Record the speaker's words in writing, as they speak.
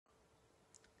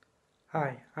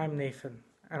Hi, I'm Nathan,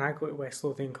 and I go to West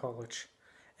Lothian College.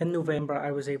 In November,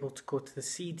 I was able to go to the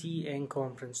CDN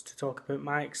conference to talk about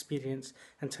my experience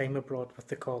and time abroad with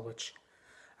the college.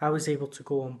 I was able to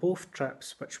go on both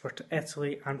trips, which were to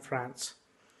Italy and France.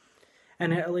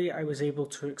 In Italy, I was able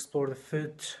to explore the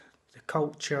food, the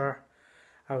culture.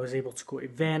 I was able to go to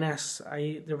Venice.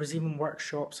 There was even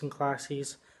workshops and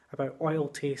classes about oil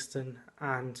tasting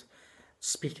and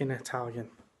speaking Italian.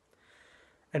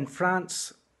 In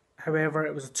France, however,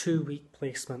 it was a 2 week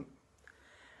placement.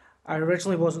 I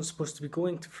originally wasn't supposed to be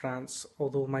going to France,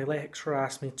 although my lecturer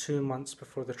asked me 2 months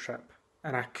before the trip,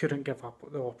 and I couldn't give up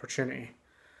the opportunity.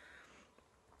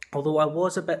 Although I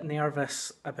was a bit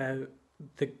nervous about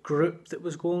the group that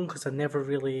was going because I never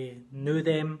really knew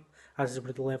them as they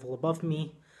were the level above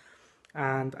me,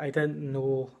 and I didn't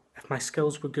know if my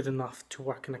skills were good enough to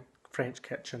work in a French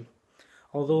kitchen.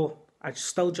 Although I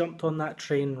still jumped on that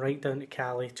train right down to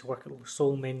Cali to work at Le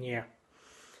Sol Meunier.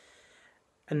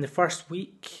 In the first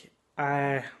week,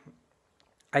 I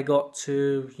got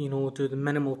to, do the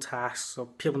minimal tasks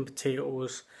of peeling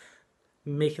potatoes,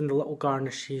 making the little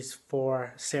garnishes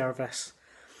for service.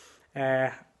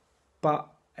 But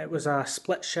it was a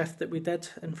split shift that we did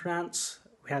in France.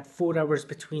 We had 4 hours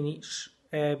between each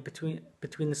between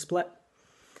the split,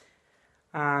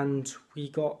 and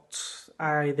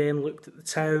I then looked at the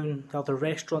town, the other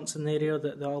restaurants in the area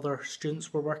that the other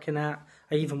students were working at.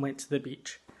 I even went to the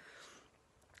beach.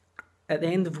 At the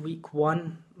end of week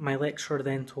one, my lecturer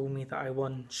then told me that I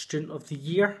won Student of the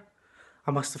Year.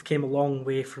 I must have came a long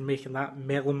way from making that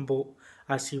melon boat,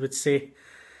 as he would say.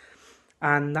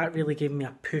 And that really gave me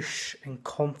a push and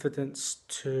confidence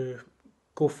to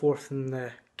go forth in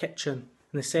the kitchen.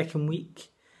 In the second week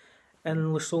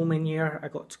in Le Sol Meunier, I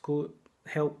got to go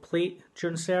help plate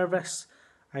during service.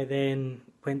 I then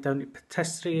went down to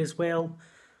patisserie as well,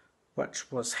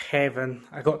 which was heaven.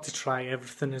 I got to try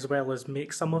everything as well as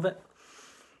make some of it.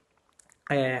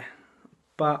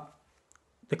 But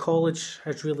the college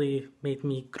has really made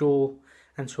me grow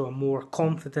into a more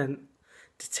confident,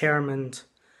 determined,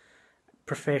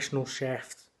 professional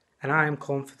chef, and I am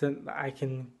confident that I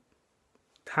can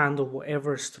handle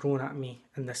whatever is thrown at me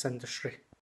in this industry.